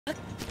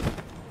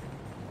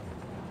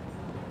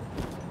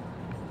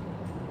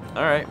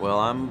Alright, well,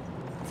 I'm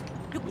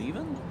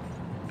leaving?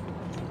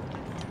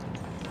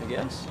 I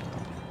guess?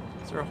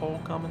 Is there a hole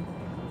coming?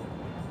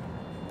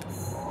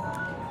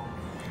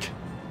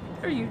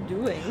 What are you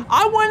doing?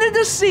 I wanted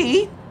to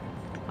see!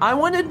 I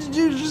wanted to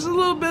do just a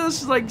little bit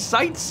of, like,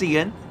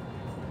 sightseeing.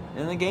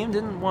 And the game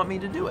didn't want me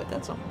to do it,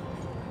 that's all.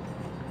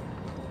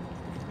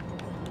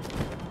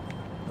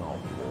 Oh,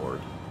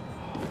 Lord.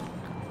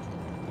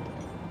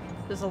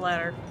 There's a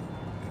ladder.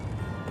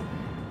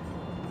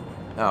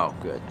 Oh,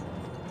 good.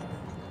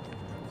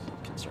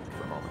 Concerned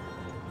for a moment.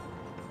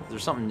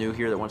 There's something new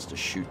here that wants to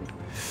shoot me.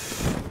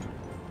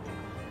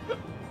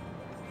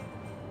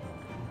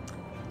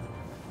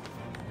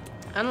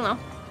 I don't know.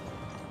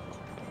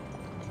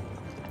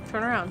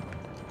 Turn around.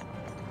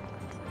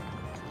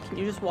 Can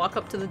you just walk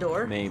up to the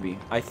door? Maybe.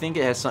 I think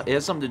it has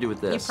something to do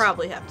with this. You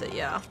probably have to,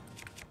 yeah.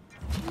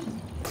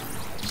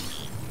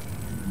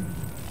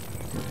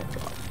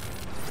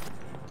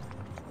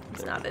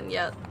 It's not in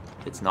yet.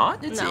 It's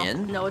not? It's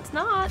in? No, it's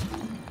not.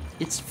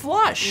 It's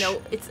flush.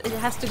 No, it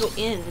has to go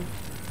in.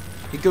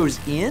 It goes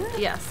in?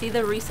 Yeah, see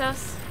the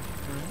recess?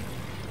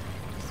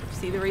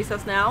 See the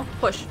recess now?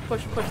 Push,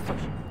 push, push,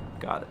 push.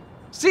 Got it.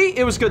 See,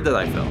 it was good that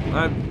I fell.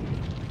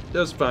 That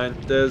was fine.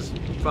 That was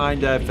fine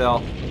that I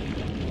fell.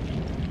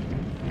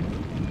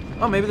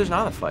 Oh, maybe there's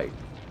not a fight.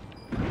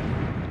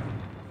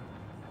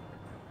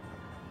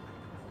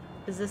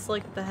 Is this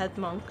like the head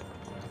monk?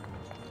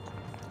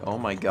 Oh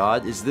my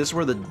god, is this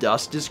where the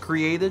dust is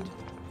created?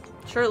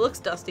 Sure, it looks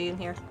dusty in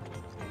here.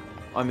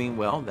 I mean,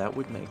 well, that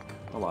would make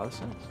a lot of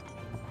sense.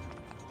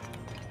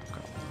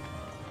 Okay.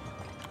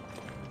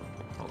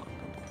 Hold on.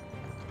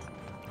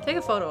 Take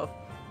a photo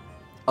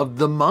Of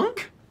the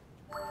monk?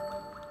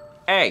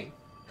 Hey.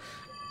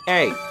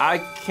 Hey, I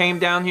came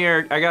down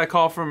here. I got a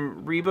call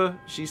from Reba.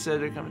 She said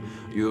to come.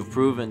 You have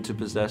proven to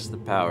possess the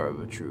power of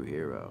a true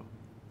hero.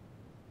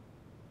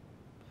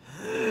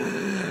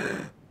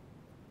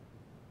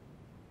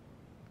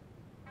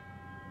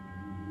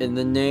 In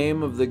the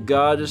name of the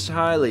goddess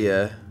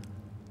Hylia.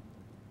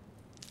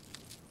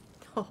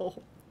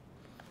 Oh.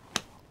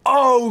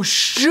 Oh,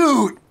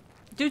 shoot!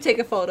 Do take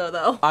a photo,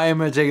 though. I am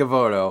gonna take a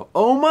photo.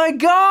 Oh my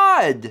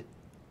god!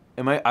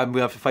 I'm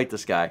gonna have to fight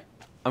this guy.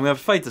 I'm gonna have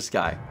to fight this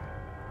guy.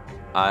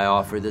 I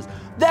offer this.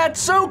 That's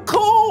so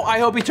cool! I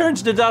hope he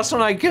turns to dust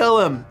when I kill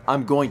him.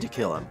 I'm going to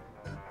kill him.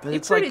 But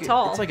He's pretty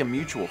tall. It's like a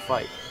mutual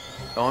fight.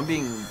 Oh, I'm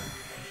being...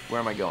 Where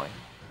am I going?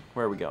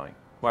 Where are we going?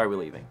 Why are we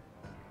leaving?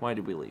 Why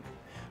did we leave?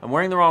 I'm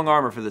wearing the wrong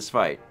armor for this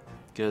fight.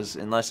 Because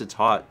unless it's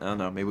hot, I don't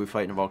know, maybe we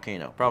fight in a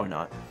volcano. Probably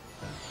not.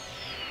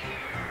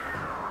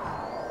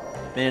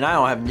 Man, I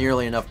don't have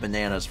nearly enough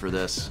bananas for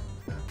this.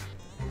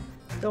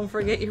 Don't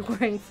forget you're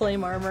wearing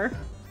flame armor.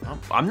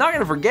 I'm not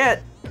gonna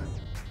forget.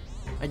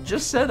 I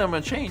just said I'm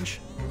gonna change.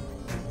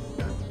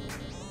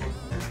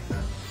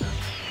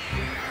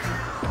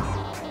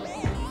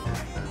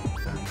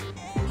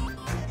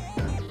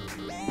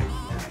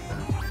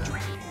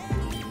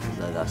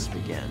 Let us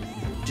begin.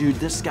 Dude,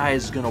 this guy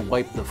is gonna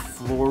wipe the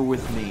floor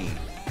with me.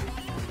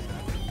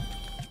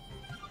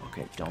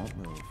 Okay, don't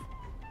move.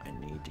 I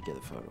need to get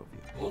a photo of you.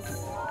 Oh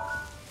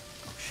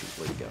shoot,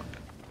 where'd he go?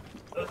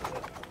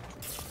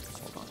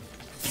 Hold on.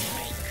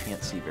 I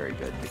can't see very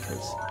good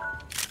because...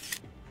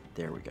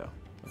 There we go.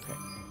 Okay.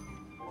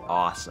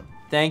 Awesome.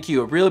 Thank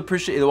you. I really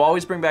appreciate it. It'll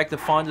always bring back the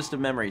fondest of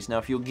memories. Now,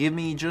 if you'll give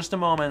me just a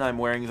moment, I'm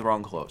wearing the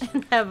wrong clothes.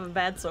 Have a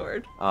bad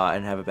sword.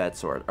 And have a bad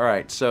sword. All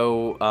right,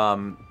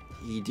 so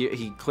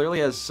he clearly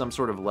has some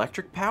sort of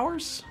electric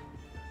powers?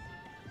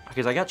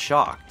 Because I got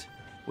shocked,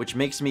 which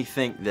makes me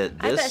think that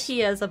this... I bet he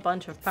has a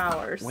bunch of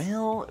powers.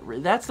 Well,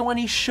 that's the one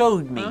he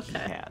showed me he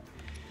had.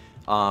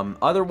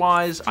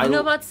 Otherwise, Do you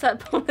know about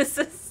set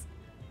bonuses?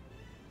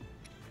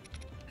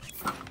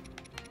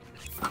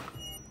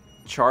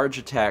 Charge,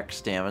 attack,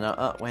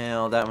 stamina.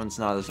 Well, that one's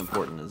not as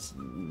important as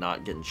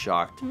not getting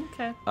shocked.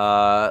 Okay.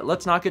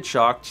 Let's not get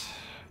shocked,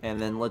 and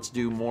then let's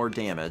do more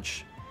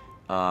damage.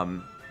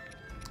 And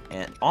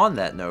on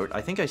that note,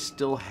 I think I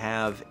still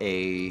have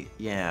a...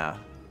 Yeah.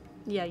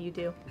 Yeah, you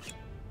do.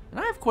 And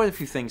I have quite a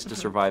few things to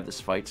survive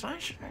this fight, so I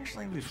should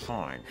actually be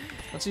fine.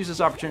 Let's use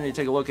this opportunity to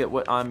take a look at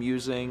what I'm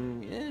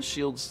using.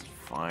 Shield's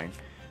fine.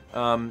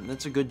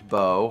 That's a good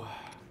bow.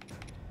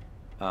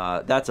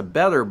 That's a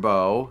better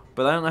bow,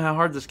 but I don't know how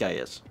hard this guy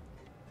is.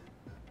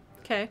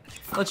 Okay.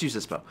 Let's use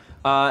this bow.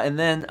 And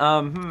then,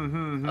 Oh,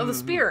 the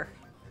spear.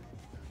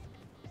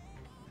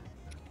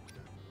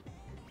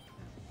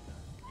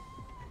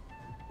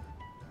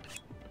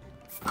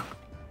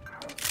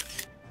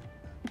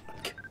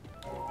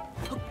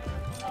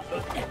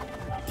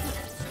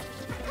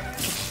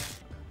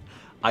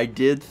 I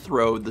did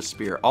throw the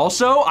spear.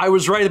 Also, I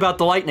was right about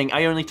the lightning.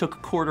 I only took a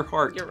quarter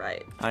heart. You're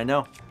right. I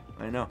know.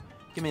 I know.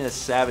 Give me the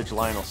Savage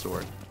Lionel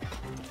sword.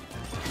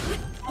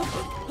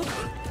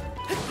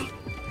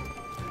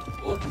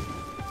 You're gonna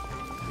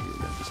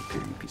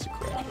disappear, you piece of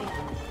crap.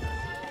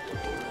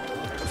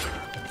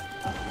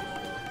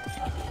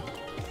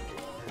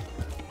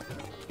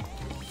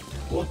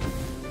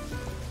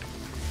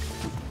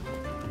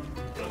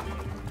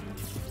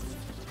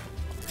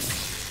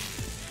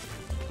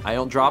 I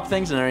don't drop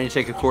things and I need to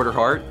take a quarter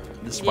heart.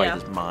 This fight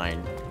is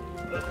mine.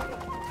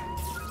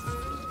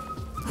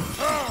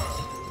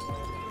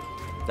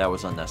 That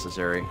was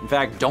unnecessary. In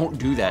fact, don't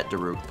do that,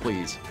 Daruk,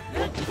 please.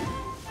 You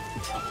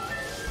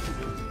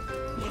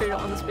sure you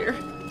don't want the spear?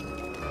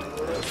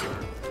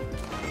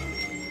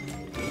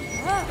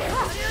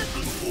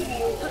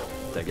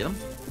 Did I get him?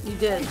 You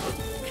did.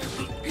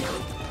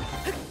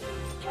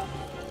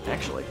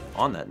 Actually,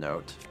 on that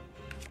note...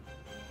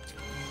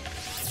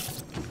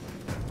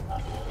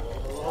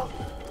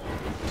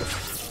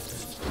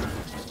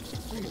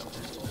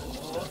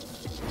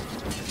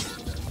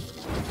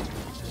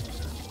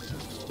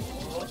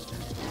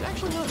 It's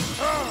actually not as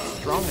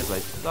strong as I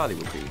thought he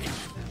would be.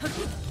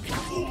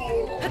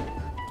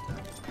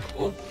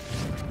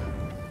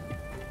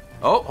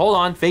 Oh, hold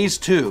on. Phase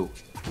 2.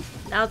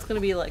 Now it's gonna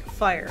be like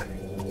fire.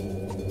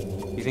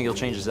 You think he'll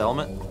change his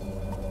element?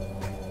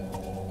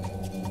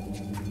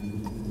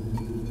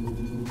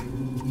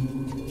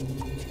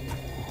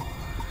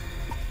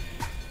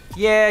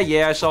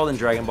 Yeah, I saw it in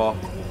Dragon Ball.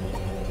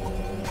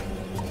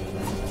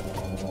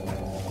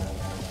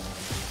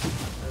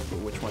 But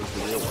which one's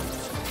the real one?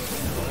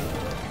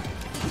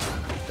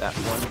 That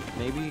one,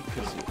 maybe?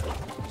 Because he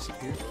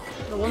disappeared?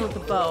 The one with the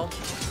bow.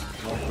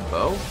 The one with the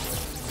bow?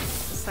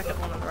 The second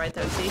one on the right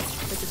there, see?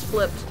 It just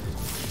flipped.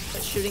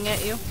 It's shooting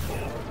at you.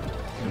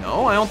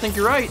 No, I don't think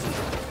you're right.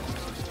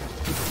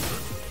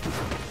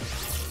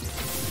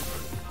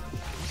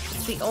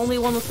 It's the only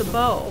one with the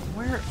bow.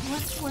 Where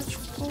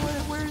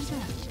is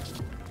that?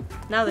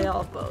 Now they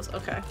all have bows.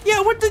 Okay.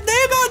 Yeah, what did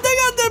they got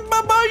the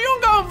bow. You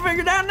don't got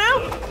figured out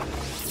now.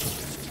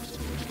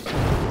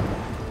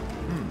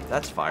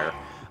 That's fire.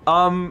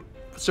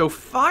 So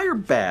fire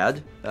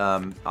bad.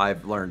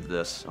 I've learned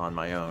this on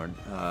my own.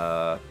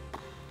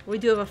 We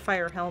do have a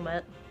fire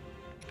helmet.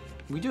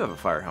 We do have a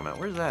fire helmet.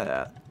 Where's that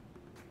at?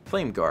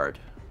 Flame guard.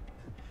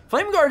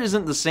 Flame guard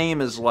isn't the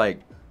same as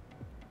like.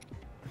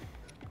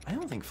 I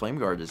don't think flame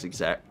guard is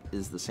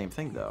the same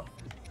thing though.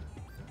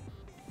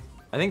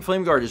 I think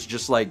flame guard is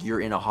just like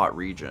you're in a hot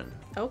region.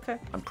 Okay.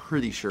 I'm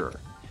pretty sure.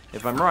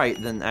 If I'm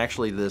right, then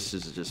actually this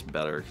is just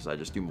better because I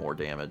just do more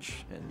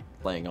damage, and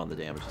laying on the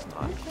damage is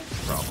not a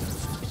problem.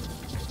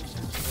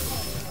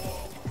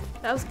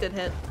 That was a good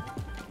hit.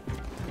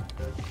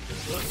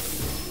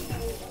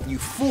 You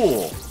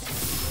fool!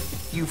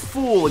 You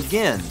fool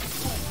again!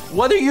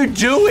 What are you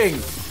doing?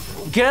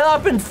 Get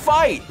up and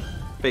fight!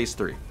 Phase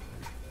 3.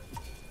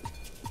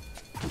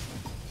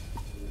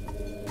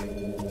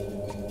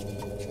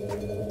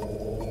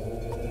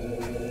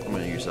 I'm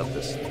gonna use up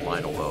this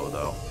final bow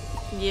though.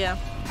 Yeah.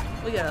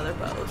 We got other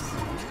bows.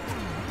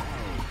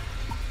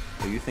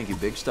 Oh, you think you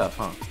big stuff,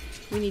 huh?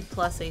 We need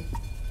Plessy.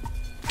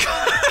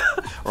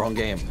 Wrong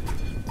game.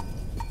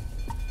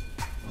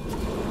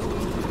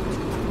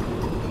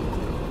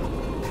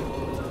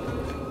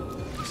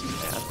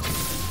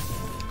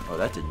 Oh,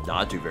 that did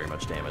not do very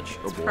much damage.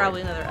 Oh boy.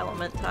 Probably another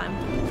element time.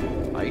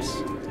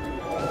 Ice.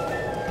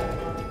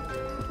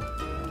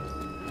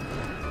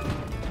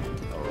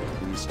 Oh,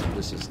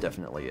 this is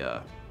definitely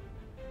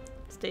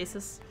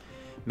Stasis.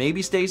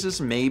 maybe stasis,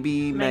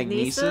 maybe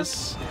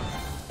magnesis.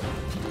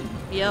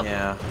 Yep.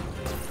 Yeah.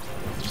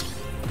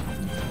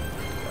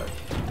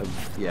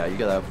 Yeah, you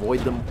gotta avoid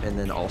them and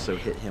then also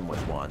hit him with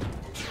one.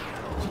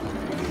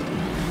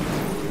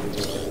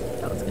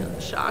 I was getting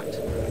shocked.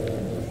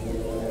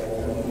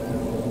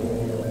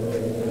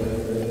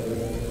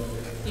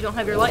 You don't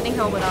have your lightning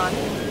helmet on.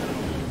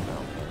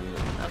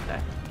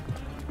 Okay.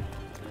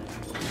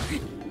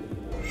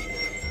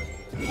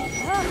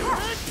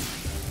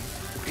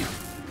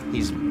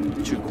 He's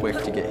too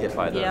quick to get hit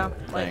by the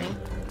thing. lightning.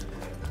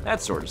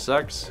 That sort of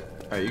sucks.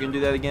 Alright, you gonna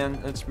do that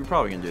again? We're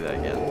probably gonna do that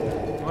again.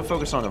 I'm gonna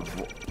focus on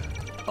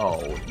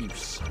oh, you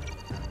son.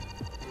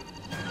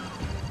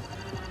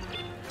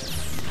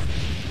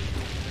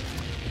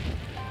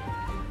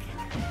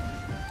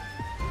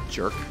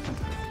 Jerk.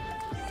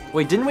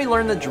 Wait, didn't we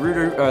learn that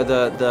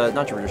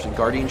not Gerudo,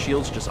 Guardian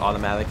Shields just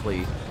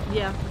automatically...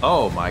 Yeah.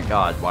 Oh my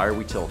god, why are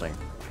we tilting?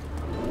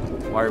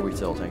 Why are we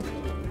tilting?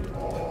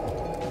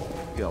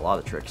 You got a lot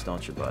of tricks,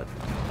 don't you, bud?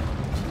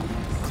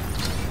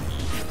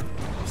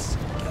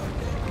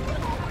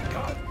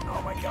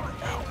 Oh my god,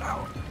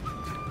 ow.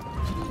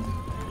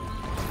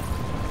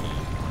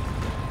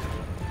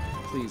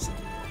 Please.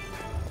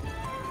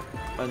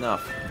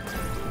 Enough.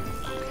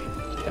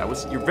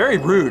 You're very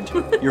rude.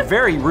 You're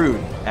very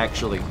rude,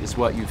 actually, is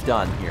what you've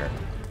done here.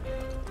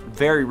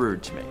 Very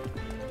rude to me.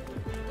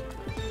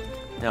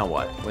 Now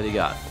what? What do you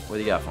got? What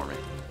do you got for me?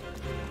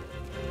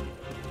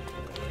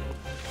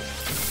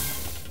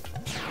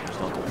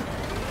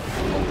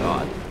 Oh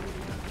god.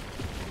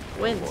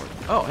 Wind.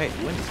 Oh, hey,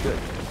 wind is good.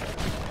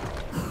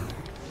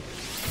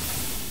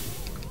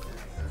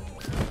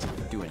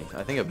 Do anything.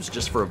 I think it was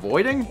just for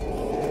avoiding.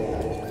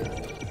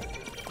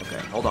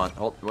 Okay, hold on.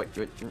 Wait.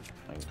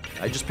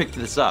 I just picked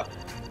this up.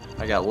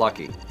 I got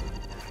lucky.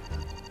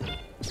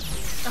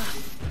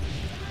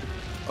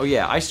 Oh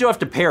yeah, I still have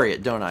to parry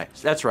it, don't I?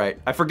 That's right.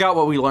 I forgot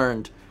what we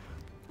learned.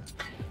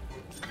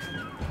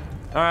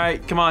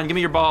 Alright, come on, give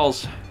me your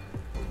balls.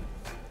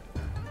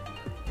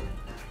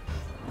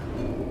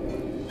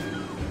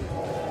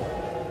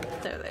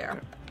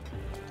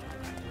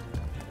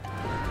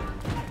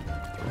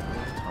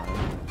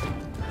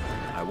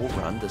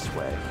 run this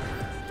way.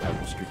 I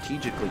will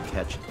strategically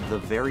catch the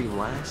very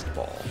last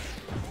ball.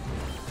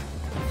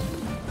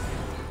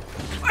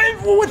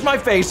 With my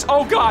face!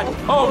 Oh god!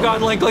 Oh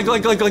god, Link, Link,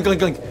 Link, Link, Link,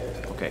 Link, Link.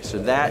 Okay, so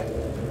that...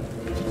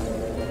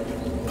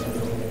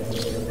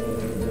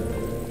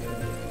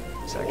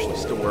 This actually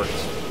still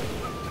works.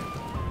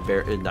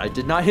 I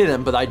did not hit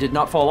him, but I did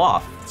not fall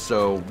off.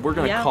 So we're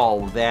gonna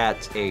call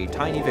that a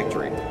tiny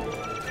victory.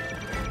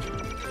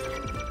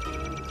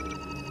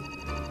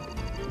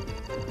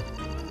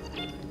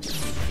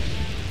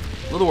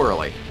 A little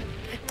early.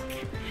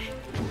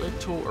 A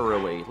little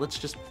early. Let's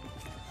just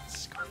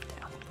scarf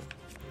down a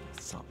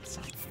little.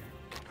 Something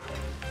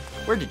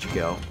here. Where did you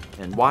go?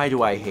 And why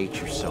do I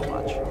hate you so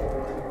much?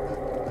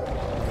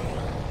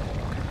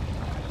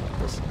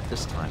 Listen,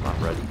 this time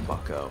I'm ready,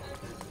 bucko.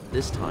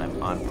 This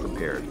time I'm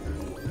prepared.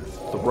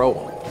 Throw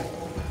him.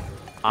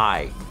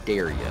 I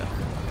dare ya.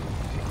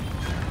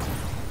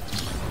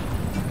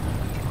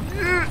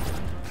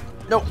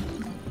 Nope.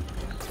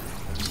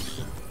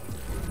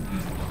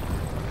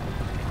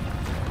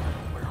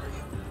 Where are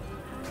you?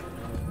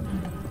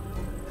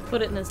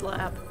 Put it in his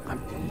lap.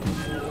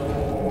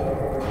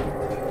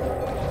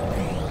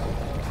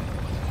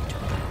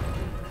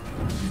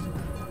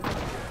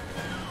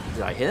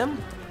 Did I hit him?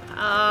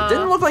 It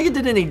didn't look like it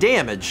did any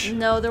damage.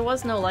 No, there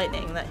was no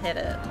lightning that hit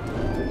it.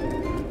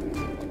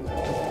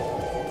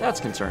 That's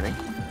concerning.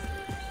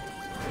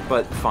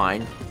 But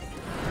fine.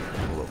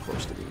 I'm a little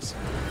close to these.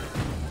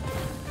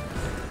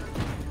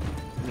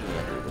 Let me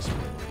enter this one.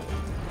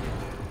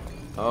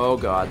 Oh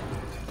god.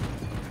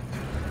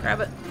 Grab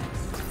it.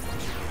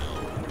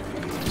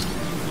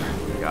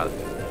 Got it.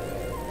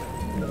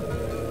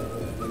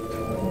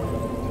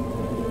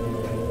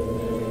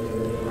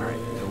 Alright,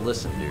 now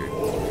listen, dude.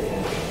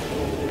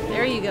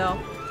 There you go.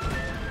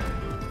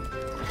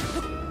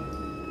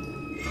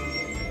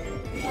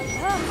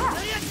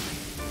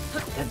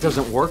 That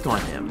doesn't work on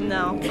him.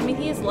 No. I mean,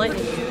 he is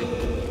lightning,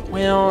 dude.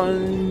 Well,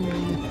 Will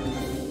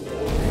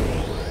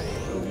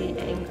he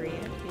angry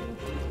at you?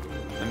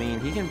 I mean,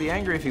 he can be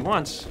angry if he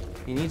wants.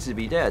 He needs to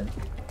be dead.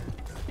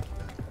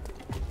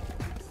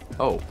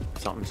 Oh,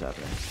 something's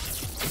happening.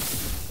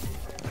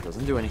 That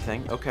doesn't do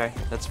anything. Okay,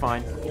 that's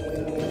fine.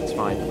 That's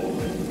fine.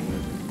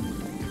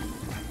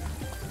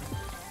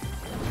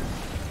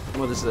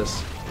 What is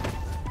this?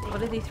 What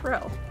did he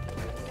throw?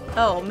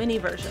 Oh, mini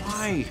versions.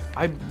 Why?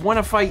 I want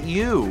to fight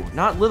you,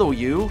 not little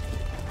you.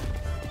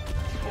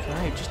 Can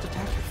I just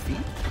attack your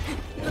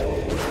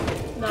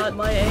feet? Not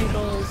my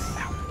ankles.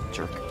 Ow,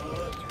 jerk.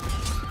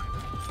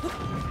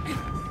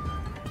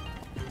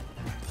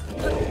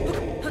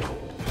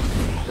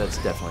 That's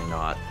definitely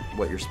not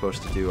what you're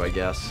supposed to do, I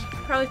guess.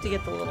 Probably have to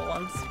get the little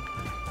ones.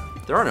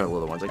 There are no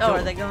little ones. I Oh, killed are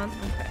them. they gone?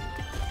 Okay.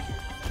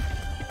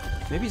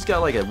 Maybe he's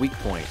got like a weak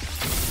point.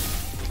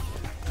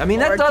 I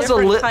mean, Or that does a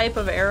different little. type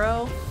of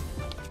arrow.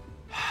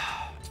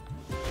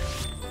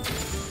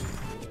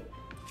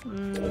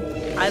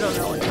 I don't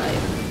know what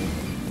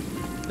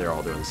type. They're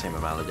all doing the same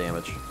amount of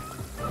damage.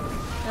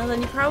 And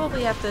then you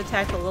probably have to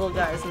attack the little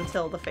guys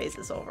until the phase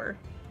is over.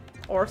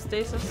 Or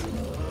stasis.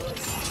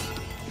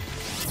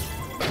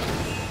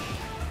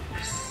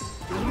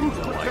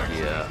 No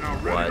idea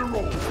what.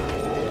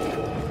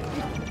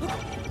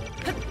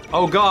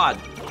 Oh god!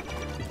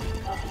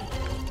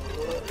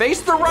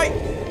 Face the right!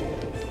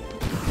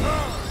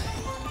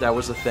 That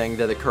was the thing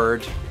that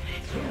occurred.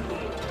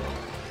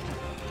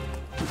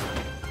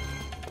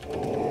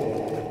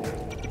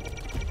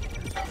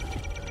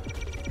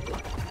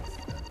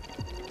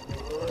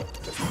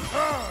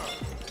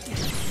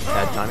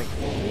 Bad timing.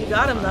 You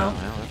got him though.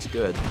 Well, that's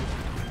good.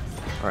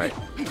 Alright.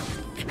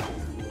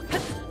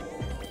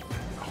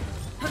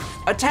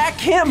 Attack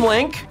him,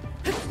 Link!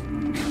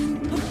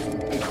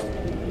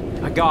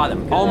 I got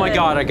him. Oh my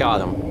god, I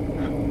got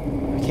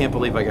him. I can't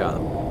believe I got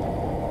him.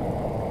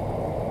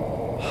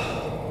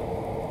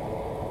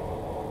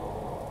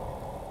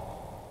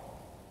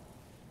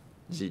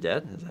 Is he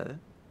dead? Is that it?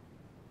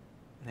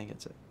 I think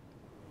that's it.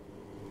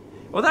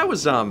 Well, that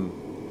was, it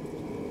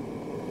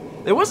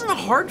wasn't a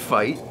hard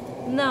fight.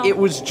 No. It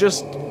was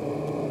just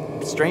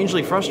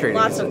strangely frustrating.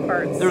 Lots of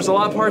parts. There was a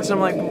lot of parts I'm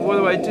like, what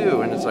do I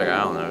do? And it's like,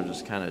 I don't know,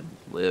 just kind of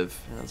live.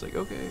 And I was like,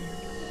 okay.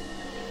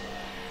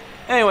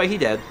 Anyway, he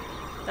dead.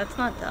 That's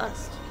not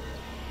dust.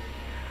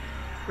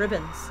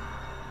 Ribbons.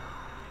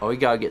 Oh, he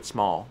gotta get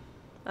small.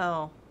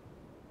 Oh.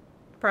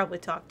 Probably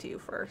talk to you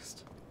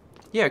first.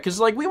 Yeah, because,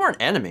 like, we weren't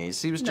enemies.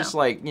 He was just No.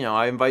 like, you know,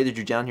 I invited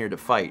you down here to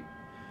fight.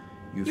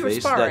 You were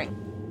sparring.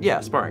 that.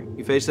 Yeah, sparring.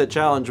 You faced that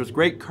challenge with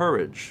great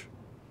courage.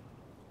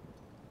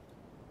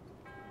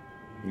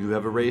 You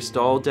have erased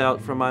all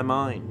doubt from my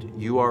mind.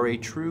 You are a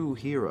true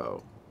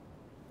hero.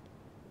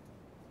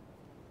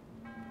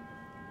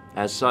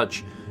 As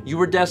such, you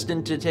were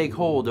destined to take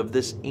hold of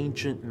this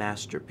ancient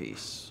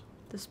masterpiece.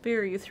 The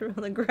spear you threw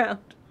on the ground.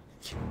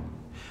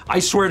 I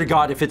swear to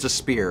God, if it's a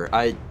spear,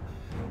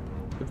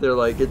 if they're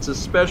like, it's a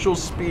special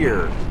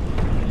spear,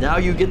 now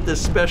you get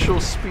this special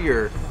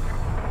spear,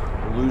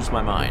 I'll lose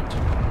my mind.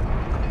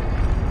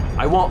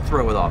 I won't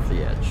throw it off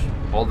the edge,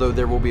 although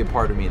there will be a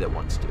part of me that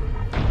wants to.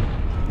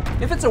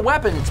 If it's a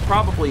weapon, it's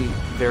probably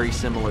very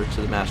similar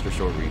to the Master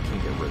Sword where you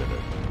can't get rid of it.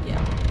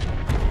 Yeah.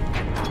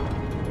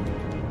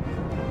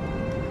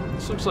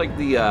 This looks like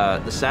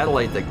the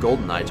satellite that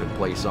GoldenEye took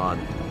place on.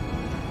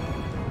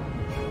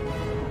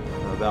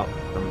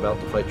 I'm about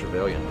to fight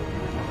Trevelyan.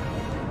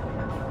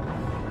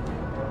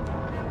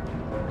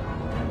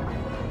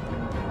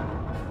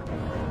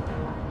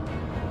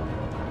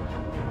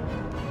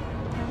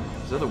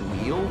 Is that a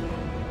wheel?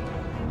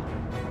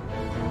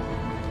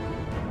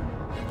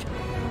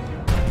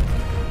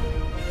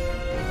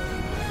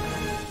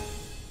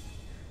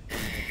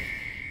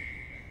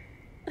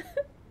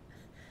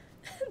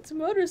 It's a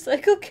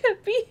motorcycle,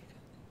 Cappy.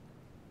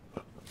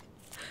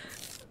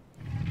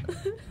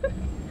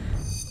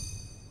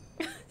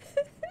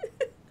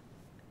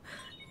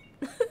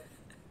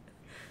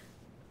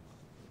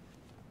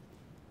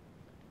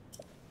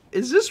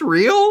 Is this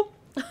real?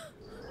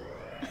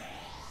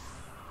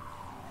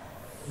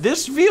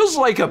 This feels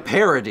like a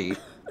parody.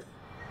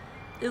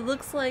 It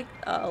looks like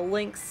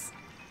Link's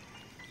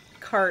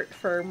cart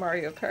for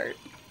Mario Kart.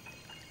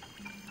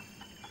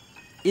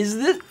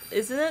 Isn't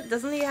it?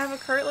 Doesn't he have a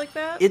cart like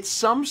that? It's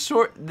some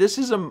sort... This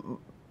is a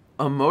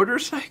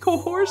motorcycle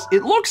horse?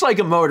 It looks like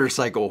a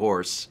motorcycle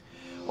horse.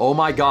 Oh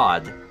my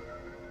god.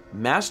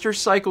 Master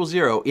Cycle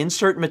Zero.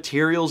 Insert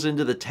materials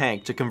into the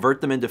tank to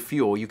convert them into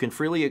fuel. You can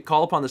freely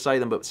call upon this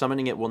item, but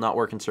summoning it will not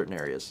work in certain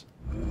areas.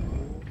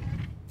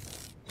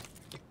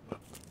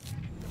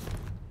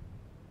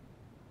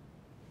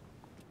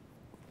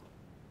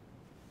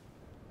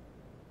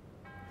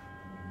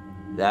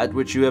 That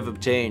which you have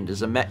obtained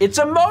is it's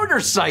a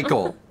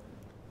motorcycle!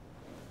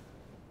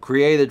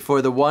 Created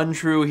for the one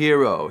true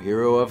hero,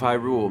 hero of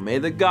Hyrule. May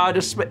the god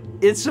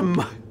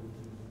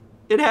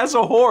it has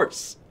a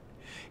horse.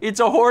 It's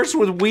a horse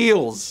with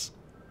wheels.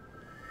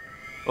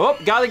 Oh,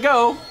 gotta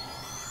go.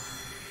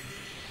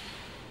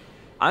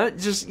 I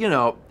just, you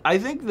know, I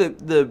think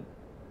the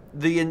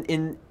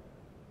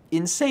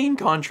insane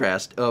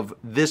contrast of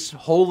this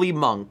holy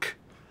monk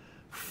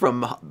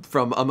from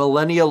a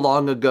millennia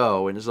long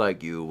ago, and it's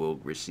like, you will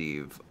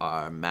receive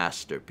our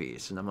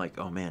masterpiece. And I'm like,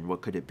 oh man,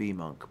 what could it be,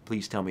 monk?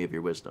 Please tell me of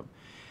your wisdom.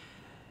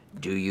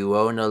 Do you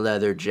own a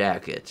leather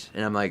jacket?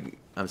 And I'm like,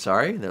 I'm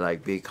sorry? They're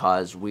like,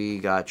 because we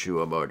got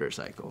you a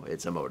motorcycle.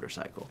 It's a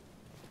motorcycle.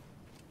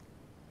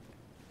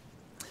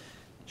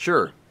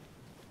 Sure.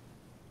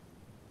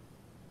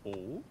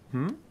 Oh?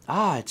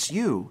 Ah, it's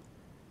you.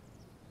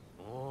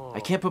 I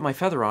can't put my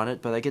feather on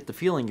it, but I get the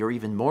feeling you're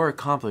even more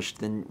accomplished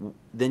than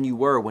you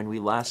were when we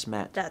last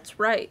met. That's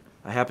right.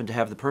 I happen to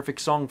have the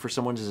perfect song for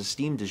someone as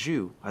esteemed as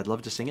you. I'd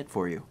love to sing it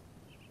for you.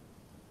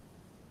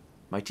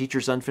 My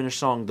teacher's unfinished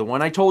song, the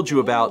one I told you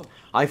about.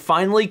 I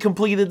finally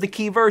completed the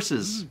key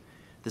verses.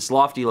 This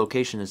lofty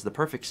location is the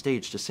perfect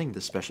stage to sing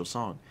this special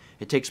song.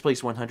 It takes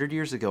place 100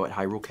 years ago at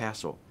Hyrule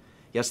Castle.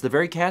 Yes, the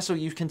very castle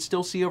you can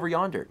still see over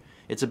yonder.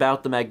 It's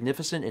about the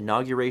magnificent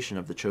inauguration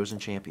of the chosen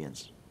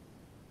champions.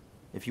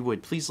 If you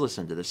would, please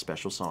listen to this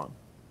special song,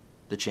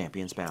 The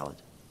Champion's Ballad.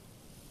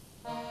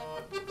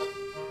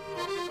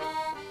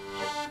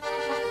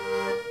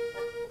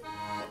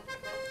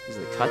 Is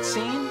it a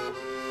cutscene?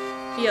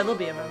 Yeah, there'll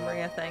be a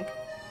memory, I think.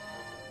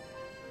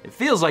 It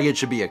feels like it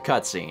should be a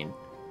cutscene.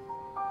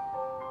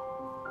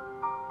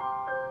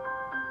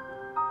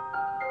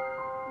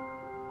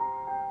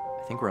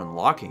 I think we're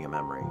unlocking a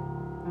memory.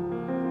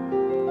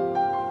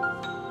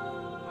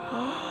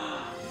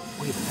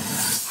 Wait a minute.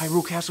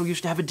 Hyrule Castle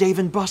used to have a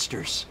Dave &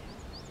 Buster's.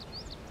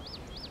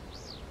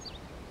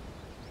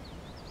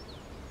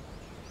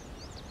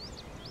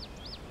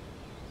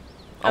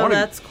 Oh,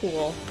 that's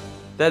cool.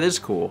 That is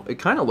cool. It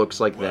kind of looks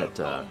like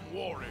that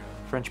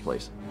French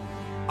place.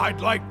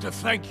 I'd like to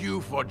thank you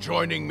for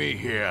joining me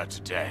here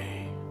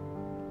today.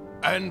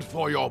 And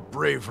for your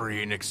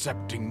bravery in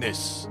accepting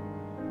this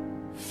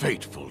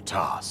fateful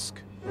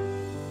task.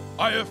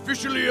 I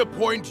officially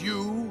appoint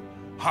you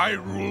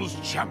Hyrule's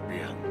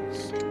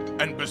champions,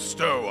 and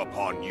bestow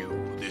upon you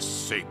this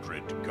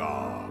sacred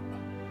garb.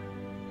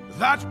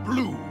 That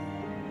blue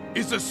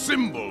is a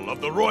symbol of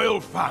the royal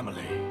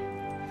family,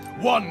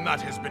 one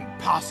that has been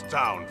passed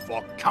down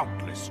for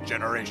countless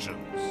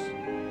generations.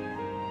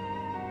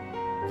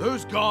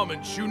 Those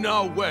garments you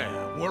now wear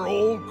were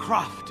all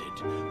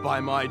crafted by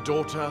my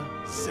daughter,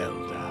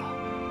 Zelda.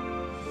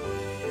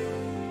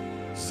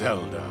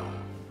 Zelda,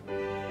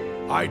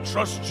 I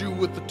trust you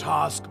with the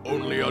task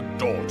only a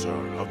daughter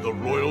of the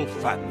royal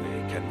family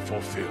can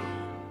fulfill.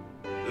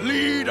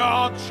 Lead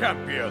our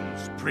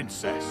champions,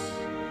 Princess,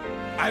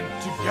 and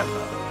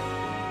together,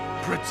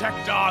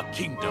 protect our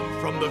kingdom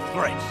from the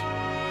threat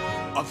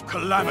of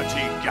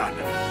Calamity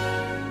Ganon.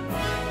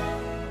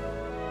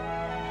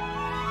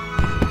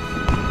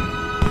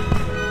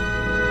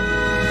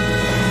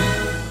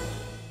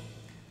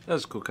 That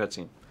was a cool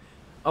cutscene.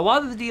 A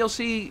lot of the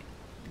DLC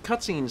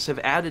cutscenes have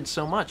added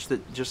so much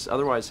that just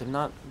otherwise have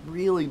not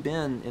really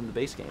been in the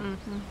base game.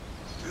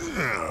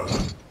 Yeah.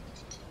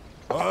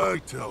 I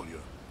tell you,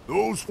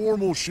 those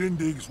formal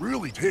shindigs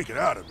really take it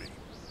out of me.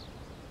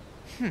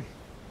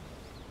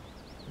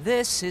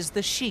 This is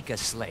the Sheikah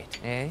slate,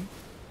 eh?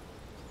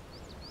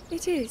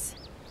 It is.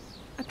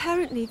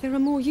 Apparently, there are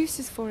more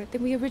uses for it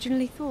than we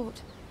originally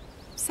thought.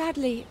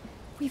 Sadly,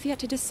 we've yet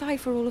to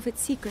decipher all of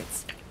its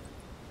secrets.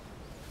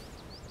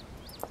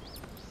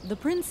 The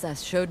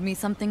princess showed me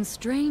something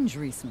strange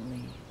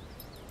recently.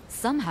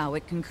 Somehow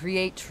it can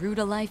create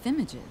true-to-life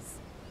images.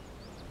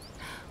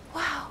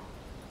 Wow.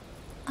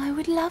 I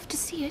would love to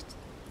see it.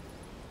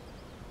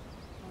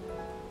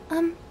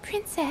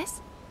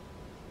 Princess?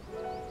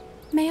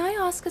 May I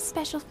ask a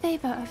special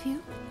favor of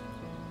you?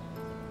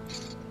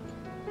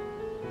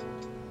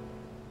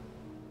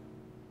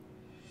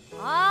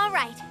 All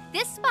right,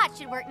 this spot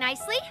should work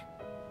nicely.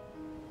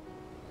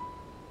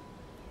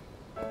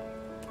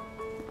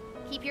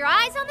 Keep your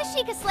eyes on the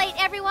Sheikah slate,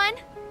 everyone.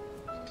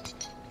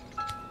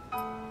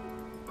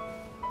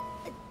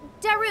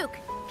 Daruk,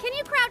 can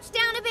you crouch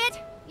down a bit?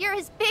 You're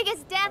as big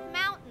as Death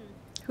Mountain.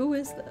 Who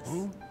is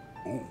this?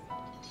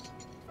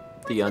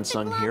 The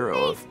unsung hero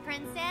of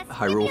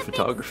Hyrule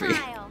photography.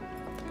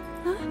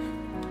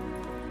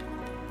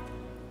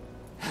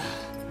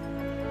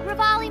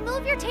 Rivali,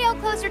 move your tail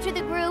closer to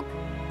the group.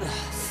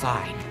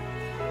 Fine.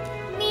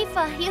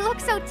 Mifa, you look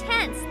so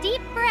tense.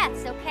 Deep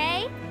breaths,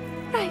 okay?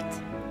 Right.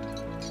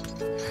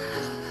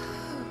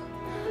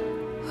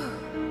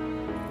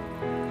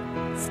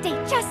 Stay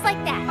just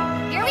like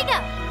that. Here we go.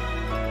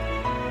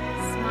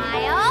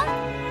 Smile.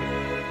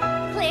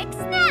 Click,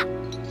 snap.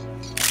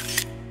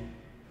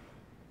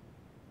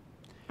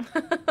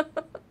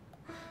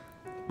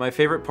 My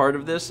favorite part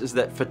of this is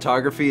that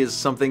photography is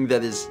something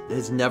that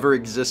has never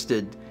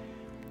existed.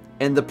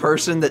 And the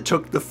person that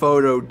took the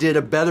photo did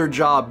a better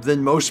job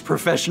than most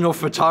professional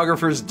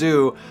photographers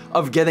do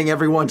of getting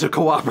everyone to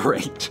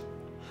cooperate.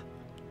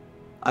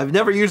 I've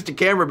never used a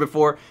camera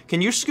before. Can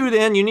you scoot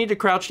in? You need to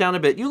crouch down a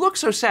bit. You look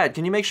so sad.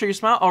 Can you make sure you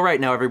smile? All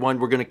right, now everyone,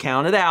 we're gonna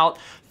count it out.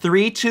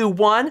 3, 2,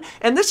 1.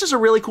 And this is a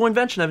really cool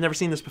invention. I've never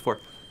seen this before.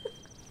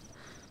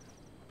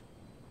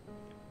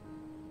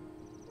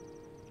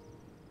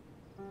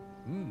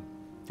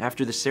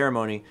 After the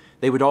ceremony,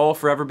 they would all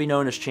forever be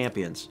known as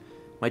champions.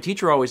 My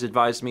teacher always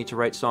advised me to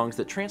write songs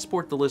that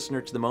transport the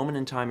listener to the moment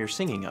in time you're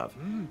singing of.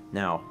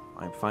 Now,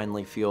 I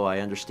finally feel I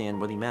understand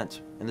what he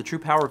meant, and the true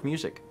power of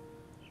music.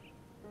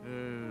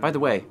 By the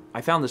way,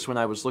 I found this when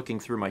I was looking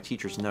through my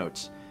teacher's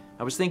notes.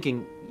 I was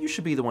thinking, you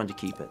should be the one to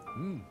keep it.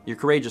 Your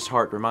courageous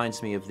heart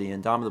reminds me of the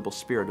indomitable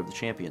spirit of the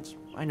champions.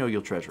 I know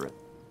you'll treasure it.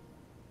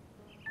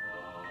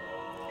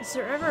 Is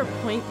there ever a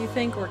point, do you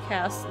think, where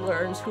Cass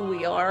learns who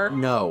we are?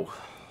 No.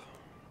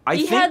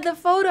 He had the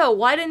photo.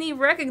 Why didn't he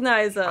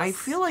recognize us? I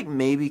feel like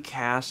maybe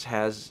Cass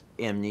has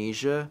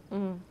amnesia,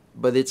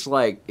 but it's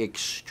like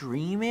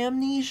extreme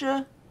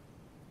amnesia.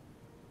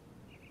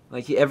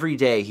 Like every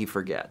day he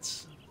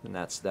forgets, and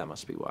that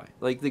must be why.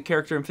 Like the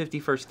character in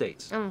 50 First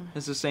Dates.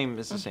 It's the same.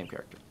 It's the same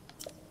character.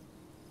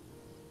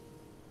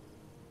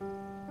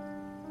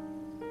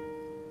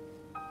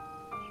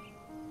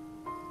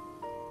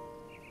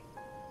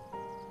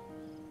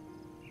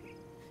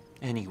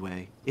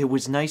 Anyway, it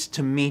was nice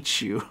to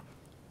meet you.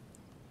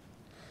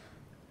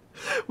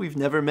 We've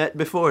never met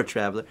before,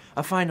 traveler.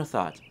 A final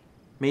thought.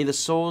 May the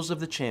souls of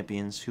the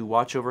champions who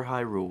watch over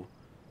Hyrule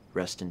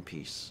rest in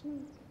peace.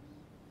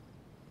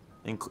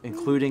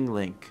 Including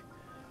Link.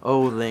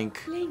 Oh,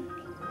 Link. Link,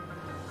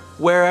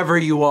 Wherever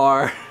you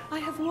are. I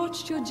have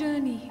watched your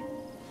journey,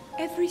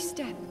 every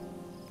step.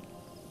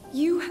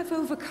 You have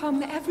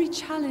overcome every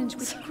challenge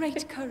with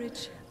great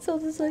courage. So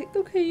it's like,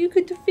 okay, you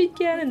could defeat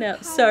Ganon now.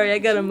 Sorry, I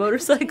got a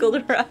motorcycle to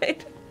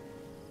ride.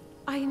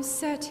 I am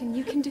certain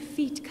you can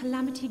defeat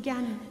Calamity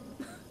Ganon.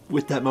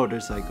 With that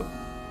motorcycle.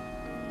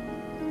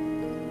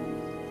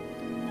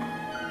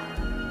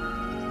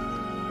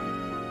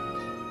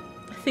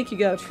 I think you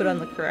gotta put on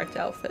the correct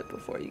outfit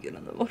before you get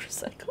on the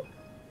motorcycle.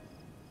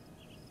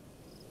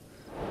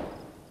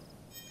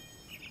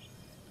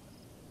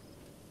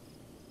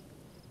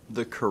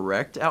 The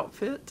correct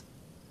outfit?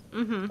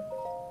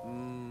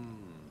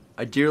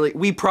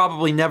 We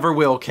probably never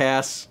will,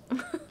 Cass.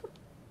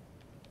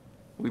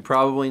 We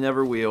probably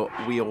never will.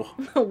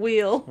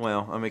 Wheel.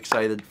 Well, I'm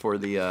excited for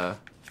the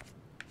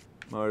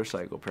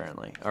motorcycle,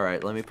 apparently. All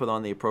right, let me put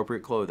on the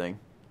appropriate clothing.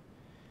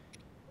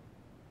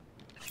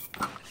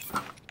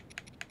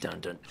 Dun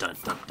dun dun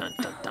dun dun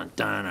dun dun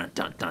dun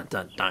dun dun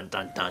dun dun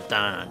dun dun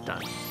dun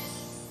dun.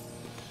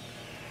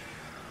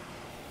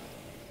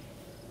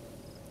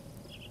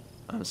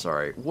 I'm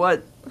sorry.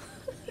 What?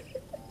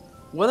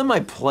 What am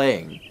I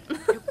playing?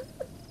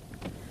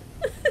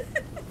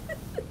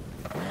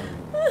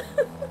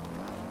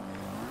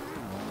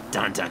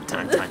 Dun dun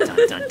dun dun dun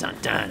dun dun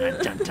dun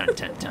dun dun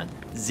dun dun.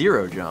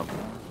 Zero jump.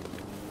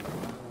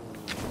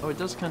 Oh, it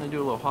does kind of do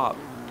a little hop.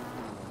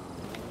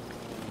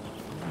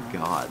 Oh my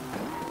god.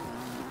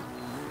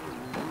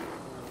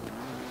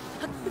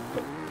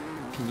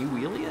 Can you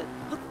wheelie it?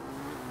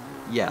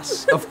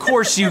 Yes, of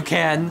course you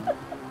can.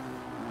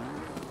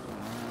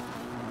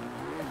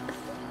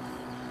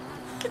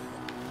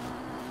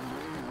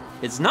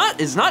 It's not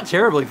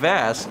terribly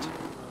fast.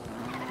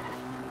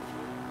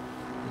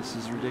 This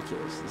is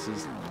ridiculous. This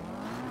is...